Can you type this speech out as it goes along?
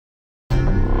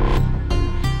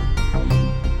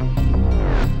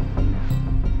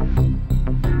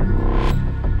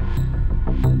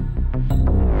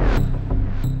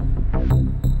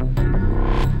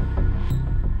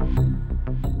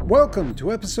Welcome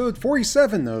to episode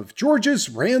 47 of George's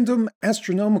Random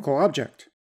Astronomical Object.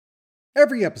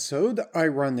 Every episode, I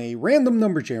run a random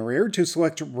number generator to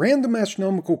select random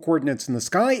astronomical coordinates in the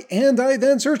sky, and I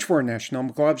then search for an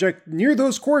astronomical object near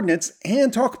those coordinates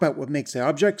and talk about what makes the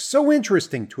object so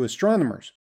interesting to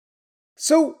astronomers.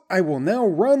 So, I will now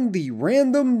run the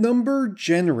random number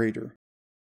generator.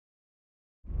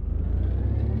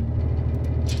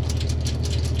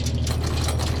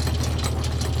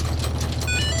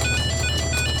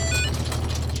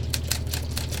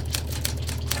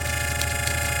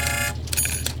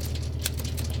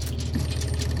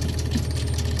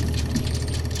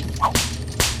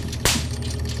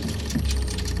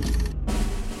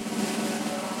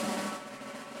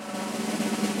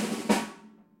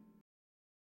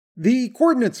 The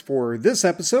coordinates for this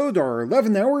episode are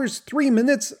 11 hours, 3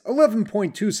 minutes,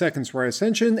 11.2 seconds for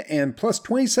ascension, and plus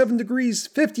 27 degrees,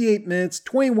 58 minutes,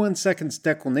 21 seconds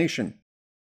declination.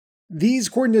 These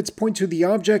coordinates point to the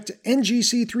object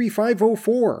NGC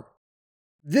 3504.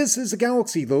 This is a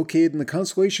galaxy located in the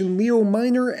constellation Leo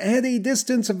Minor at a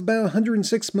distance of about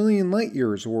 106 million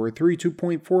light-years, or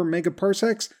 32.4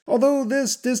 megaparsecs, although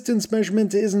this distance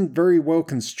measurement isn't very well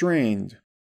constrained.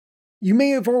 You may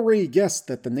have already guessed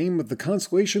that the name of the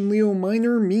constellation Leo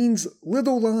Minor means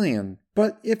Little Lion,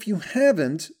 but if you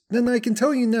haven't, then I can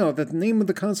tell you now that the name of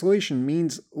the constellation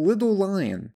means Little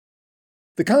Lion.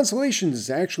 The constellation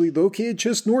is actually located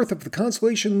just north of the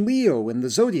constellation Leo in the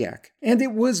zodiac, and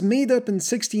it was made up in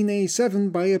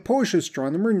 1687 by a Polish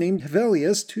astronomer named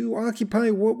Hevelius to occupy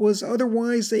what was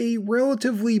otherwise a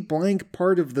relatively blank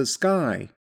part of the sky.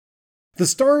 The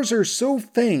stars are so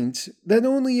faint that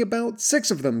only about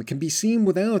 6 of them can be seen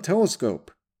without a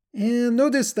telescope. And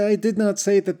notice that I did not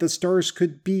say that the stars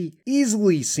could be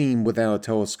easily seen without a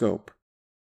telescope.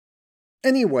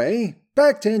 Anyway,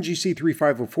 back to NGC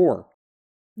 3504.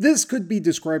 This could be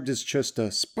described as just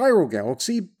a spiral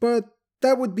galaxy, but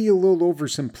that would be a little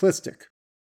oversimplistic.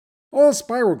 All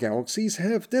spiral galaxies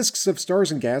have disks of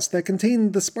stars and gas that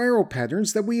contain the spiral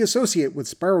patterns that we associate with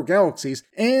spiral galaxies,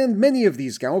 and many of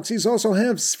these galaxies also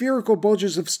have spherical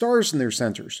bulges of stars in their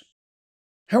centers.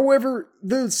 However,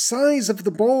 the size of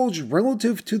the bulge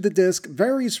relative to the disk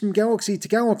varies from galaxy to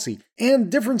galaxy, and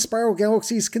different spiral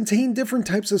galaxies contain different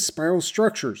types of spiral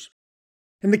structures.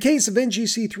 In the case of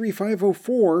NGC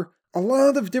 3504, a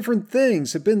lot of different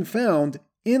things have been found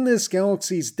in this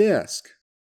galaxy's disk.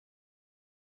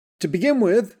 To begin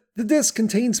with, the disk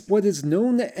contains what is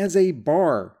known as a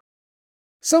bar.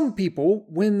 Some people,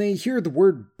 when they hear the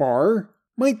word bar,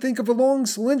 might think of a long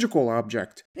cylindrical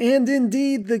object, and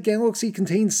indeed the galaxy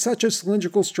contains such a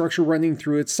cylindrical structure running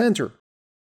through its center.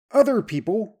 Other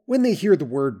people, when they hear the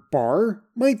word bar,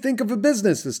 might think of a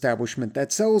business establishment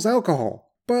that sells alcohol,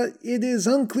 but it is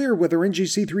unclear whether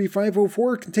NGC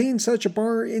 3504 contains such a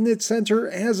bar in its center,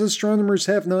 as astronomers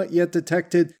have not yet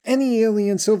detected any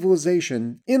alien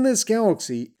civilization in this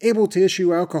galaxy able to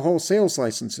issue alcohol sales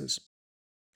licenses.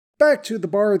 Back to the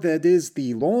bar that is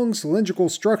the long cylindrical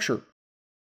structure.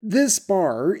 This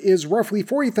bar is roughly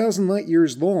 40,000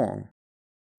 light-years long.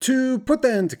 To put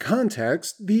that into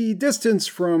context, the distance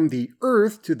from the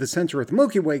Earth to the center of the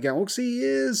Milky Way galaxy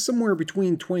is somewhere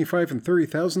between 25 and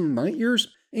 30,000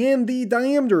 light-years, and the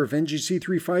diameter of NGC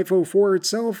 3504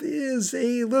 itself is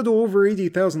a little over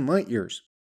 80,000 light-years.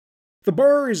 The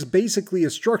bar is basically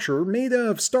a structure made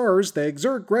of stars that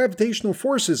exert gravitational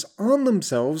forces on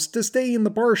themselves to stay in the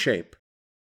bar shape.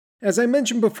 As I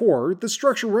mentioned before, the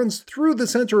structure runs through the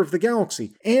center of the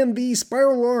galaxy, and the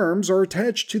spiral arms are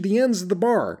attached to the ends of the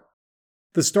bar.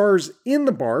 The stars in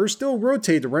the bar still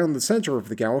rotate around the center of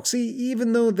the galaxy,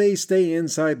 even though they stay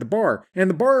inside the bar, and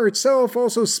the bar itself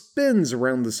also spins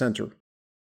around the center.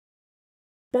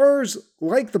 Bars,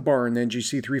 like the bar in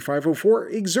NGC 3504,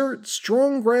 exert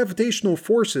strong gravitational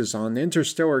forces on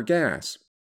interstellar gas.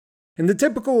 In the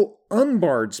typical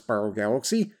unbarred spiral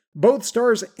galaxy, both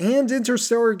stars and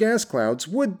interstellar gas clouds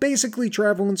would basically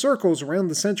travel in circles around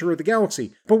the center of the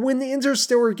galaxy, but when the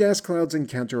interstellar gas clouds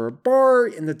encounter a bar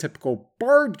in the typical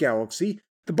barred galaxy,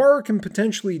 the bar can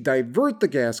potentially divert the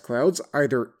gas clouds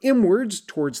either inwards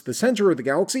towards the center of the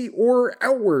galaxy or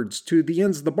outwards to the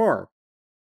ends of the bar.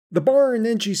 The bar in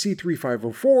NGC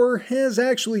 3504 has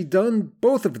actually done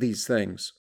both of these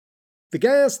things. The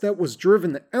gas that was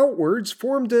driven outwards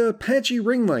formed a patchy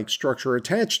ring-like structure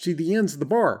attached to the ends of the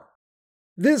bar.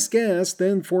 This gas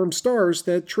then formed stars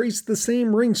that traced the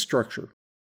same ring structure.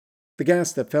 The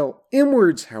gas that fell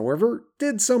inwards, however,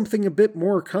 did something a bit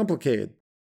more complicated.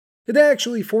 It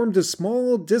actually formed a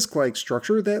small disc-like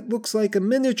structure that looks like a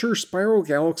miniature spiral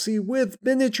galaxy with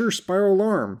miniature spiral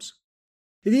arms.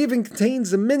 It even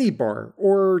contains a mini-bar,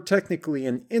 or technically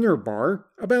an inner bar,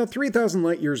 about 3,000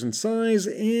 light-years in size,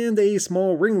 and a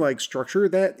small ring-like structure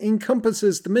that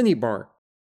encompasses the mini-bar.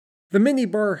 The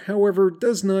mini-bar, however,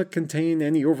 does not contain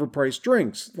any overpriced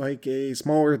drinks, like a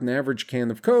smaller-than-average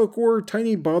can of Coke or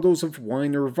tiny bottles of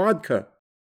wine or vodka.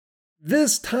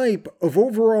 This type of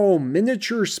overall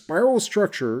miniature spiral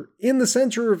structure in the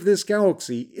center of this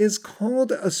galaxy is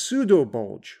called a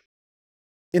pseudobulge.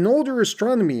 In older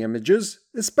astronomy images,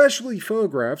 especially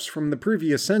photographs from the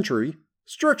previous century,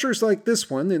 structures like this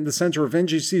one in the center of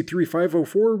NGC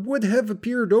 3504 would have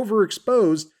appeared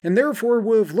overexposed and therefore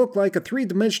would have looked like a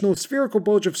three-dimensional spherical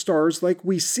bulge of stars like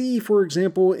we see, for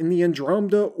example, in the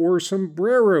Andromeda or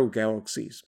Sombrero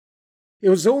galaxies. It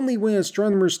was only when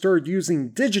astronomers started using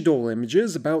digital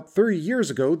images about 30 years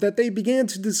ago that they began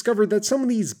to discover that some of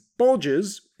these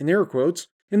bulges, in air quotes,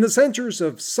 in the centers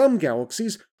of some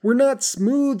galaxies were not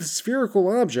smooth spherical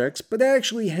objects but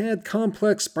actually had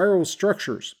complex spiral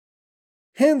structures.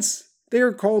 Hence, they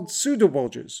are called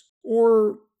pseudobulges,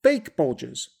 or fake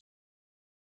bulges.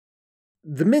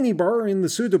 The mini-bar in the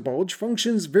pseudobulge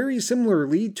functions very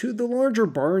similarly to the larger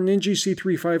bar in NGC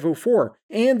 3504,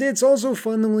 and it's also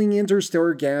funneling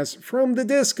interstellar gas from the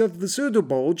disk of the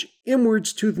pseudobulge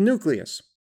inwards to the nucleus.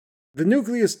 The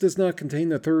nucleus does not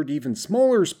contain a third even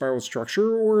smaller spiral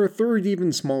structure or a third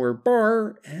even smaller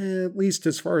bar, at least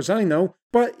as far as I know,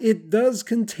 but it does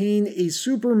contain a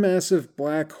supermassive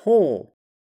black hole.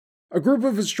 A group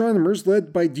of astronomers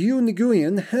led by Diu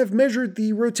Nguyen have measured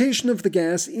the rotation of the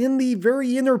gas in the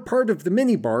very inner part of the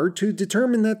mini-bar to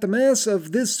determine that the mass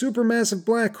of this supermassive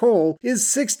black hole is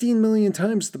 16 million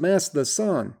times the mass of the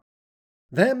Sun.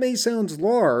 That may sound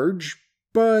large,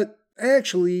 but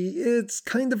actually, it's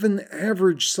kind of an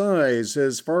average size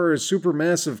as far as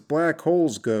supermassive black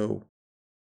holes go.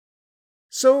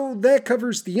 So that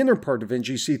covers the inner part of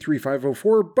NGC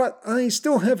 3504, but I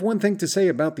still have one thing to say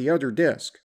about the outer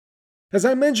disk. As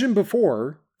I mentioned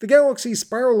before, the galaxy's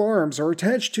spiral arms are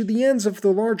attached to the ends of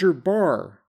the larger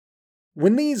bar.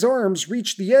 When these arms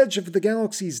reach the edge of the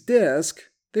galaxy's disk,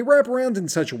 they wrap around in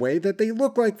such a way that they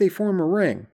look like they form a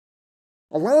ring.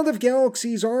 A lot of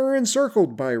galaxies are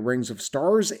encircled by rings of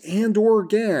stars and/or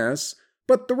gas,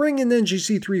 but the ring in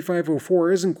NGC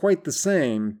 3504 isn't quite the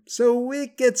same, so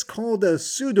it gets called a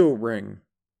pseudo-ring,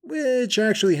 which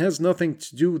actually has nothing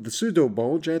to do with the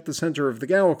pseudobulge at the center of the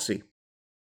galaxy.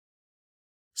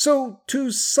 So,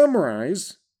 to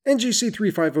summarize, NGC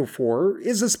 3504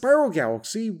 is a spiral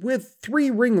galaxy with 3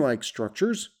 ring-like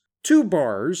structures, 2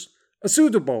 bars, a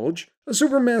pseudobulge, a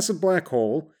supermassive black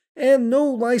hole, and no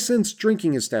licensed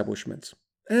drinking establishments,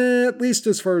 at least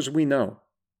as far as we know.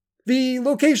 The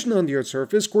location on the Earth's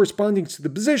surface corresponding to the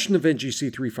position of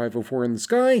NGC 3504 in the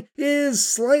sky is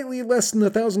slightly less than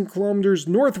 1,000 kilometers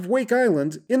north of Wake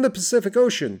Island in the Pacific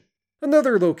Ocean,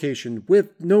 another location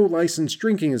with no licensed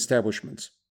drinking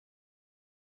establishments.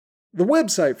 The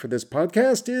website for this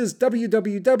podcast is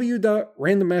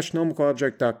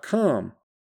www.randomastronomicalobject.com.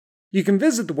 You can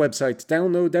visit the website to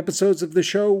download episodes of the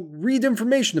show, read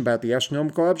information about the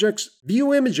astronomical objects,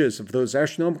 view images of those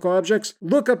astronomical objects,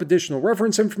 look up additional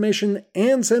reference information,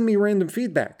 and send me random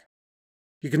feedback.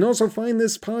 You can also find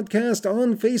this podcast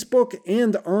on Facebook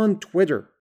and on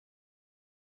Twitter.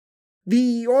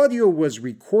 The audio was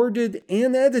recorded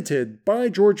and edited by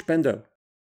George Bendo.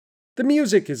 The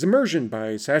music is Immersion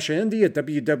by Sasha Endy at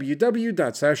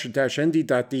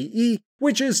www.sasha-endy.de,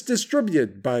 which is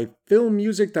distributed by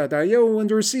filmmusic.io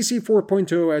under a CC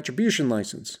 4.0 attribution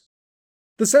license.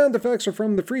 The sound effects are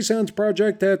from the Freesounds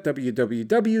project at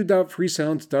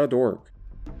www.freesounds.org.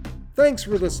 Thanks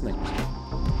for listening.